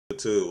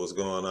YouTube, what's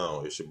going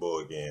on? It's your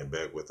boy again,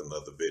 back with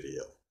another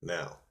video.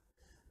 Now,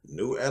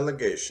 new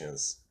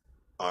allegations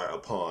are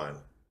upon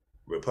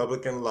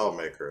Republican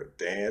lawmaker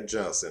Dan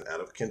Johnson out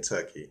of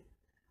Kentucky.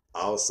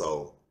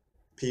 Also,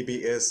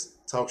 PBS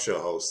talk show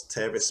host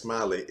Tavis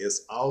Smiley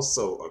is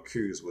also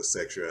accused with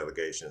sexual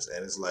allegations.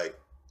 And it's like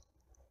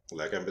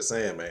I've been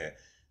saying, man,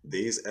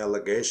 these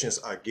allegations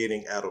are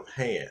getting out of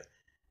hand.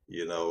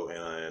 A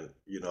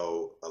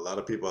lot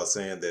of people are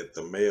saying that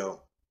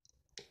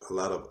a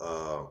lot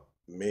of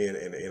men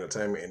in the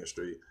entertainment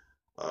industry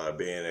are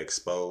being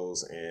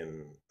exposed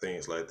and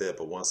things like that.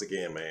 But once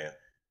again, man,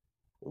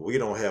 we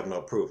don't have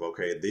no proof.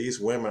 Okay, these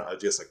women are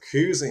just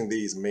accusing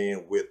these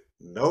men with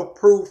no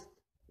proof,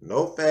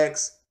 no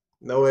facts,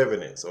 no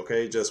evidence.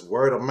 Okay, just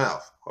word of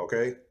mouth.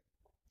 Okay,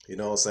 you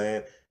know what I'm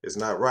saying? It's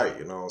not right.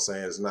 You know what I'm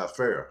saying? It's not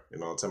fair. You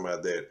know what I'm talking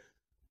about? That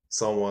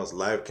someone's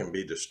life can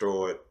be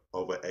destroyed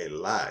over a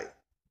lie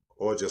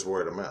or just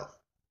word of mouth.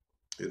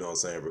 You know what I'm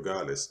saying?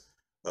 Regardless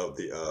of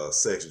the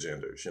sex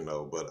genders,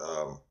 But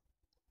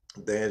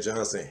Dan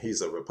Johnson,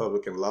 he's a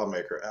Republican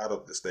lawmaker out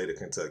of the state of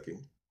Kentucky.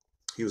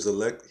 He was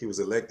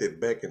elected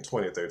back in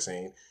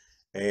 2013,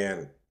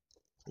 and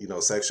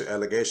sexual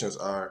allegations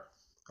are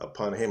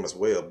upon him as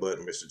well. But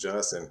Mr.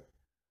 Johnson,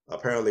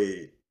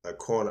 apparently, a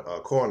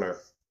coroner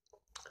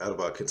out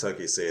of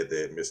Kentucky said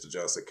that Mr.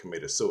 Johnson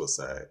committed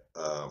suicide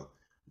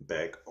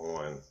back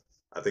on,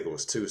 I think it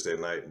was Tuesday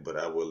night, but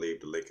I will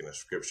leave the link in the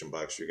description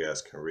box. You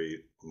guys can read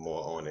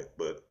more on it.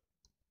 But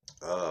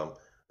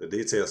the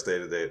details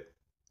stated that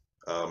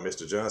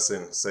Mr.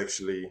 Johnson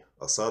sexually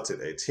assaulted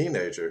a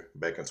teenager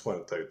back in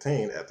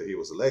 2013 after he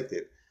was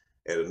elected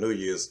at a New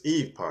Year's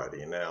Eve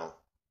party. Now,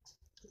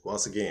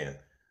 once again,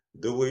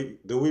 do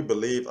we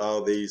believe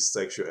all these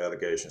sexual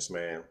allegations,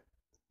 man?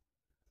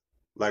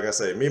 Like I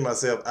say, me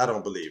myself, I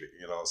don't believe it.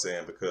 You know what I'm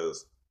saying?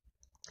 Because,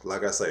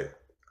 like I say,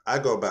 I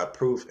go by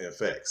proof and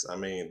facts. I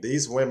mean,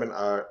 these women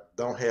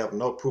don't have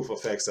no proof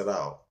of facts at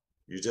all.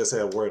 You just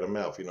have word of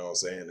mouth. You know what I'm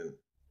saying? And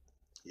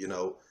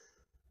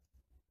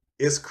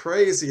it's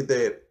crazy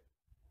that,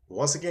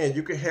 once again,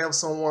 you can have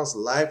someone's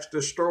life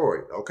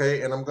destroyed,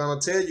 okay? And I'm going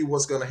to tell you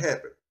what's going to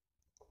happen.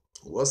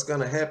 What's going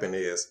to happen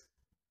is,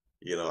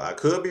 I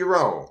could be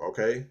wrong,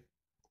 okay?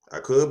 I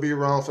could be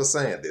wrong for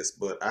saying this,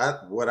 but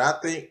what I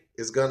think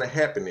is going to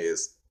happen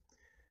is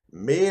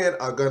men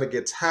are going to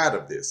get tired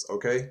of this,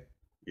 okay?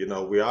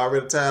 We're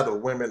already tired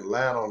of women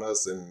lying on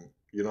us and,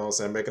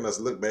 making us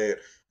look bad.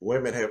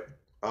 Women have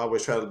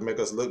always tried to make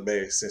us look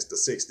bad since the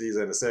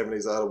 60s and the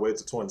 70s all the way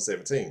to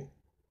 2017.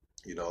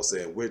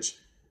 Which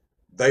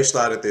they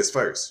started this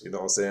first,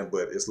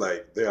 but it's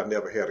like they are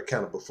never held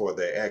accountable for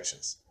their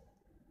actions.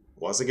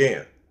 Once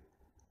again,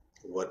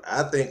 what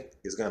I think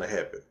is going to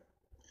happen,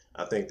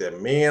 I think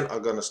that men are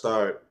going to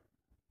start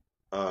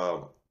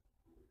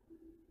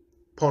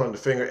pointing the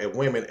finger at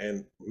women,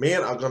 and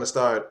men are going to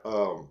start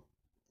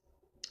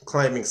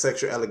claiming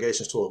sexual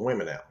allegations toward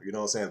women now. You know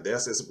what I'm saying?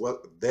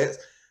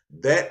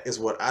 That is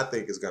what I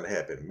think is going to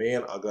happen.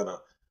 Men are going to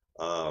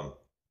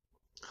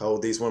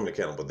hold these women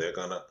accountable. They're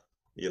going to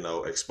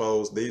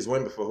expose these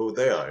women for who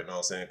they are, you know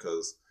what I'm saying?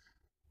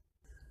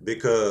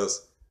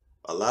 Because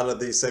a lot of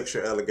these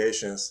sexual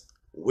allegations,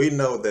 we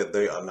know that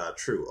they are not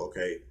true,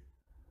 okay?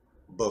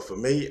 But for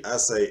me, I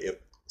say if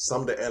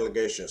some of the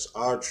allegations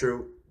are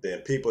true, then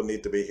people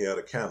need to be held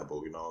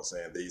accountable, you know what I'm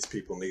saying? These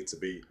people need to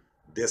be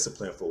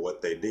disciplined for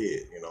what they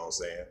did, you know what I'm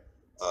saying?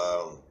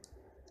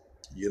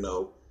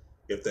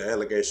 If the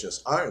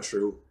allegations aren't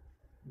true,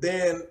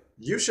 then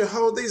you should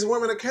hold these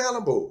women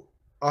accountable.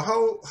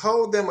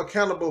 Hold them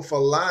accountable for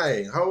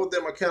lying. Hold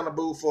them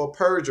accountable for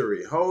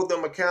perjury. Hold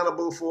them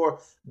accountable for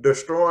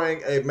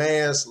destroying a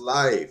man's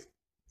life.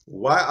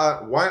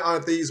 Why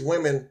aren't these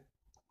women,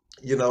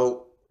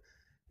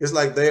 it's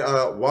like they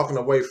are walking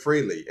away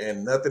freely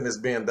and nothing is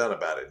being done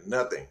about it.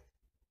 Nothing.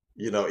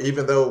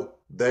 Even though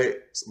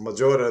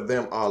majority of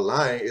them are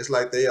lying, it's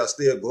like they are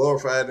still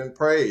glorified and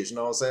praised. You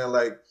know what I'm saying?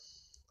 Like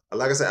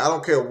I said, I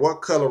don't care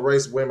what color,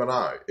 race women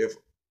are. If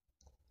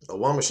a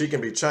woman, she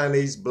can be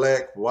Chinese,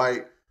 black,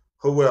 white,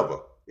 whoever.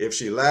 If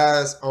she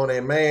lies on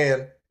a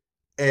man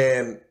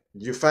and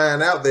you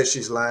find out that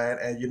she's lying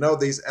and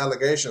these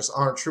allegations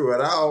aren't true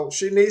at all,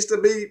 she needs to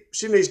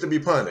be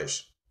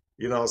punished.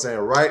 You know what I'm saying?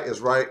 Right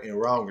is right and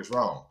wrong is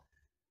wrong.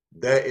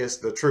 That is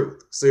the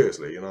truth.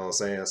 Seriously, you know what I'm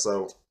saying?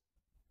 So,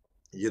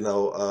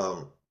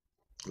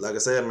 like I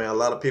said, man, a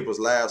lot of people's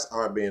lives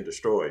are being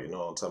destroyed, you know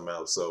what I'm talking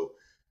about? So,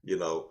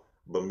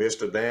 but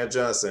Mr. Dan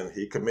Johnson,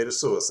 he committed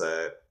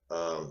suicide.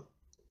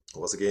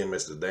 Once again,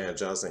 Mr. Dan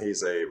Johnson,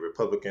 he's a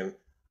Republican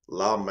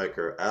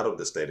lawmaker out of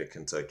the state of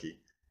Kentucky.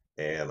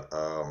 And,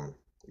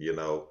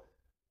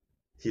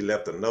 he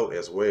left a note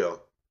as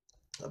well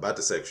about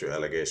the sexual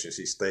allegations.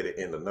 He stated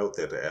in the note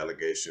that the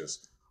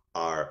allegations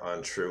are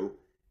untrue.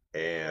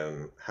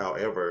 And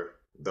however,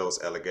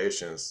 those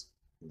allegations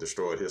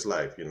destroyed his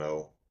life,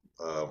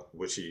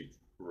 which he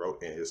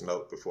wrote in his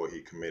note before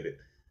he committed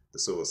the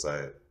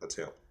suicide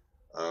attempt.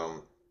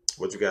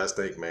 What you guys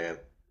think, man?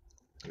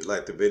 If you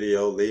like the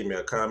video, leave me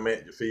a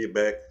comment, your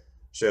feedback,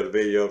 share the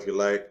video if you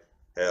like,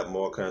 have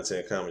more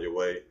content coming your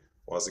way.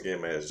 Once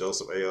again, man, it's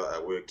Joseph L. I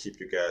will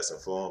keep you guys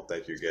informed.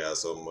 Thank you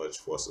guys so much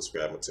for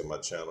subscribing to my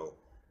channel.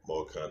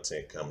 More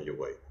content coming your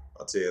way.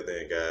 Until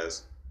then,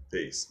 guys,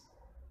 peace.